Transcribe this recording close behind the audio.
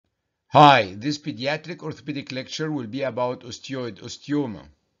Hi, this pediatric orthopedic lecture will be about osteoid osteoma.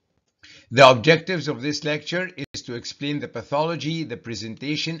 The objectives of this lecture is to explain the pathology, the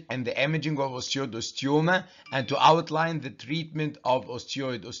presentation, and the imaging of osteoid osteoma, and to outline the treatment of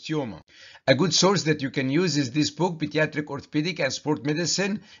osteoid osteoma. A good source that you can use is this book, Pediatric Orthopedic and Sport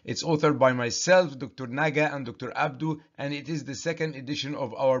Medicine. It's authored by myself, Dr. Naga, and Dr. Abdu, and it is the second edition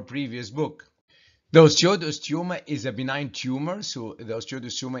of our previous book. The osteoid osteoma is a benign tumor. So the osteoid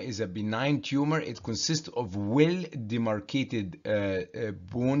osteoma is a benign tumor. It consists of well-demarcated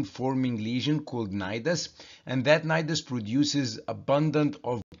bone-forming lesion called nidus, and that nidus produces abundant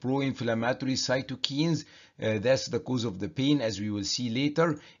of pro-inflammatory cytokines. That's the cause of the pain, as we will see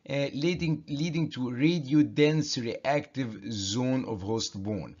later, leading to radiodense reactive zone of host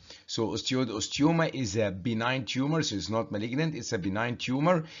bone. So osteoid osteoma is a benign tumor, so it's not malignant. It's a benign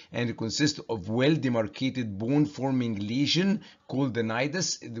tumor, and it consists of well-demarcated bone-forming lesion called the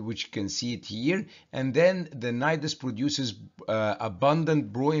nidus, which you can see it here. And then the nidus produces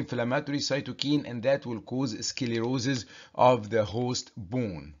abundant pro-inflammatory cytokine, and that will cause sclerosis of the host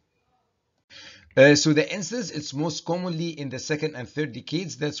bone. So the incidence, it's most commonly in the second and third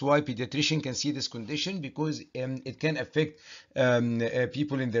decades. That's why pediatrician can see this condition, because it can affect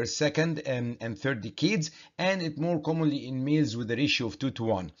people in their second and third decades, and it more commonly in males with a ratio of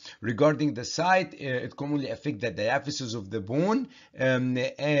 2:1. Regarding the site, it commonly affects the diaphysis of the bone.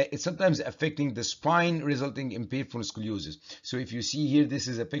 It's sometimes affecting the spine, resulting in painful scoliosis. So if you see here, this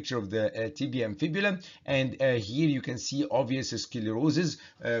is a picture of the tibia and fibula, and here you can see obvious sclerosis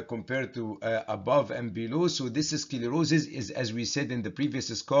compared to above and below. So this sclerosis is, as we said in the previous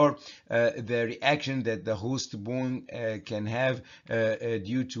scar, the reaction that the host bone can have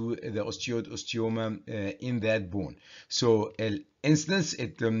due to the osteoid osteoma in that bone. So incidence,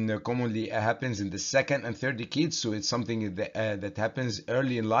 it commonly happens in the second and third decades, so it's something that happens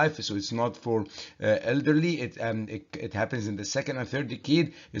early in life, so it's not for elderly. It happens in the second and third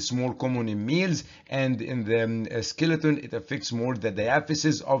decade. It's more common in males, and in the skeleton it affects more the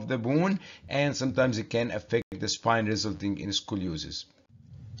diaphysis of the bone, and sometimes it can affect the spine, resulting in scoliosis.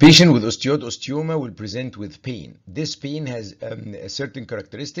 Patient with osteoid osteoma will present with pain. This pain has certain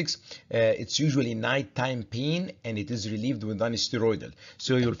characteristics. It's usually nighttime pain, and it is relieved with non-steroidal.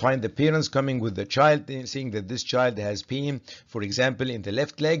 So you'll find the parents coming with the child saying that this child has pain, for example, in the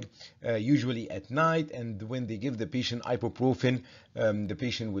left leg, usually at night, and when they give the patient ibuprofen, the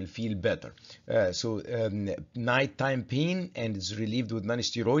patient will feel better. So nighttime pain, and it's relieved with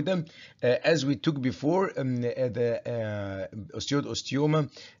non-steroidal. As we took before, the osteoid osteoma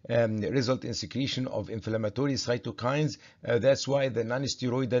result in secretion of inflammatory cytokines. That's why the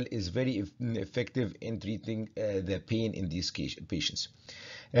non-steroidal is very effective in treating the pain in these patients.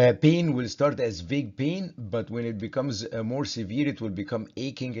 Pain will start as vague pain, but when it becomes more severe, it will become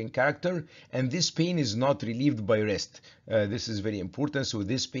aching in character, and this pain is not relieved by rest. This is very important. So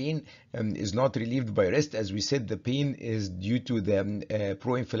this pain is not relieved by rest. As we said, the pain is due to the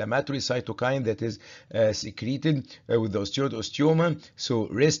pro-inflammatory cytokine that is secreted with the osteoid osteoma. So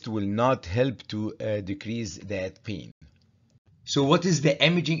rest will not help to decrease that pain. So what is the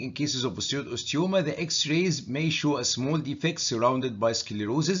imaging in cases of osteoid osteoma? The X-rays may show a small defect surrounded by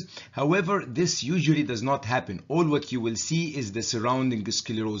sclerosis. However, this usually does not happen. All what you will see is the surrounding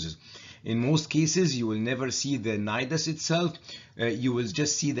sclerosis. In most cases, you will never see the nidus itself. You will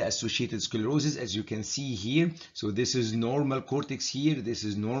just see the associated sclerosis, as you can see here. So this is normal cortex here, this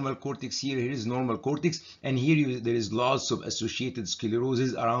is normal cortex here, here is normal cortex, and here there is lots of associated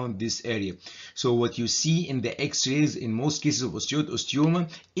sclerosis around this area. So what you see in the X-rays in most cases of osteoid osteoma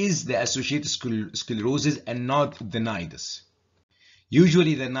is the associated sclerosis and not the nidus.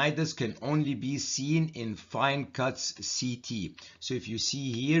 Usually the nidus can only be seen in fine cuts CT. So if you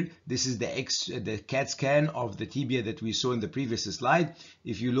see here, this is the CAT scan of the tibia that we saw in the previous slide.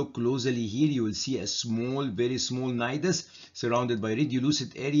 If you look closely here, you will see a small, very small nidus surrounded by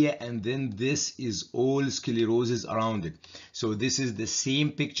radiolucent area, and then this is all sclerosis around it. So this is the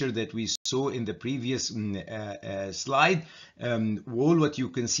same picture that we saw in the previous slide. All what you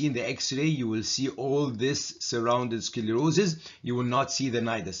can see in the X-ray, you will see all this surrounded sclerosis. You will not see the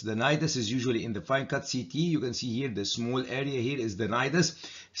nidus. The nidus is usually in the fine cut CT. You can see here the small area here is the nidus,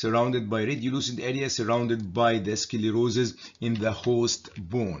 surrounded by radiolucent area, surrounded by the sclerosis in the host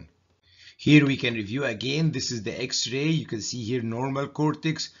bone. Here we can review again. This is the X-ray. You can see here normal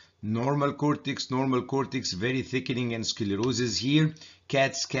cortex, Normal cortex, very thickening and sclerosis here.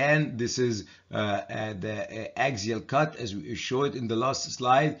 CAT scan, this is the axial cut as we showed in the last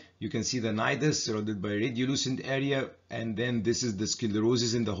slide. You can see the nidus surrounded by radiolucent area, and then this is the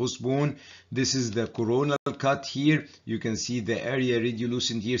sclerosis in the host bone. This is the coronal cut here. You can see the area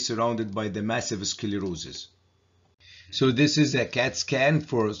radiolucent here surrounded by the massive sclerosis. So this is a CAT scan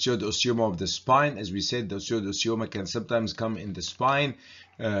for osteoid osteoma of the spine. As we said, the osteoid osteoma can sometimes come in the spine,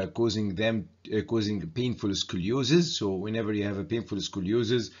 causing painful scoliosis. So whenever you have a painful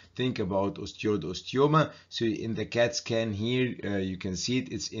scoliosis, think about osteoid osteoma. So in the CAT scan here, you can see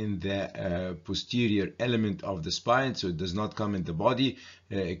it. It's in the posterior element of the spine, so it does not come in the body.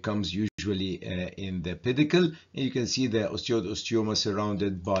 It comes usually in the pedicle. And you can see the osteoid osteoma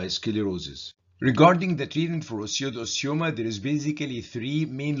surrounded by sclerosis. Regarding the treatment for osteoid osteoma, there is basically three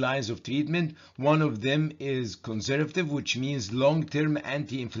main lines of treatment. One of them is conservative, which means long-term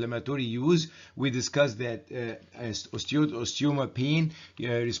anti-inflammatory use. We discussed that osteoid osteoma pain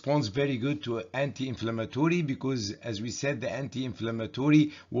responds very good to anti-inflammatory because, as we said, the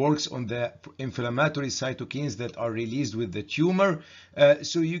anti-inflammatory works on the inflammatory cytokines that are released with the tumor.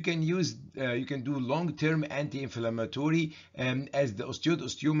 So you can do long-term anti-inflammatory, as the osteoid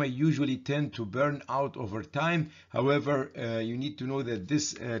osteoma usually tend to burn out over time. However, you need to know that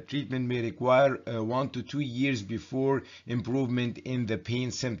this treatment may require 1 to 2 years before improvement in the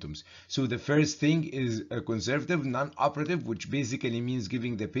pain symptoms. So the first thing is a conservative, non-operative, which basically means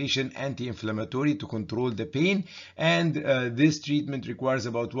giving the patient anti-inflammatory to control the pain. And this treatment requires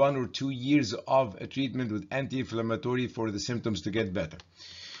about 1 or 2 years of a treatment with anti-inflammatory for the symptoms to get better.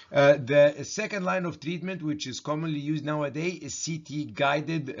 The second line of treatment, which is commonly used nowadays, is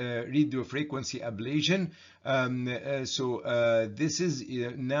CT-guided radiofrequency ablation. This is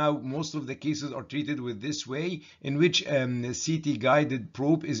now most of the cases are treated with this way, in which CT-guided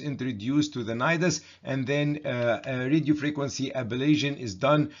probe is introduced to the nidus, and then radiofrequency ablation is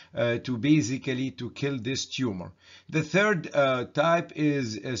done to basically kill this tumor. The third type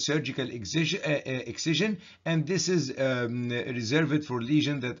is surgical excision, and this is reserved for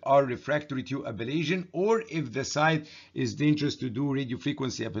lesions that are refractory to ablation, or if the site is dangerous to do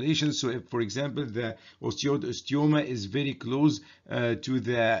radiofrequency ablation. So if, for example, the osteoid osteoma is very close to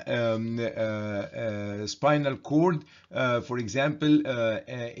the spinal cord, for example,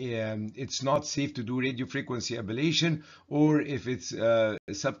 it's not safe to do radiofrequency ablation, or if it's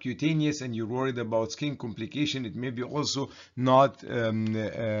subcutaneous and you're worried about skin complication, it may be also not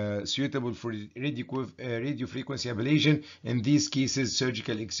suitable for radiofrequency ablation. In these cases,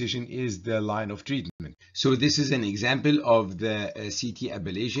 surgical excision is the line of treatment. So this is an example of the CT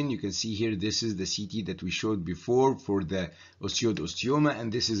ablation. You can see here, this is the CT that we showed before for the osteoid osteoma, and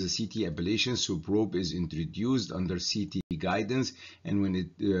this is a CT ablation. So probe is introduced under CT guidance, and when it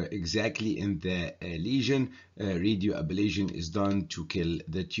exactly in the lesion, radio ablation is done to kill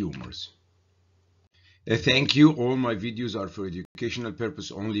the tumors. Thank you. All my videos are for educational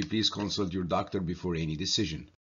purpose only. Please consult your doctor before any decision.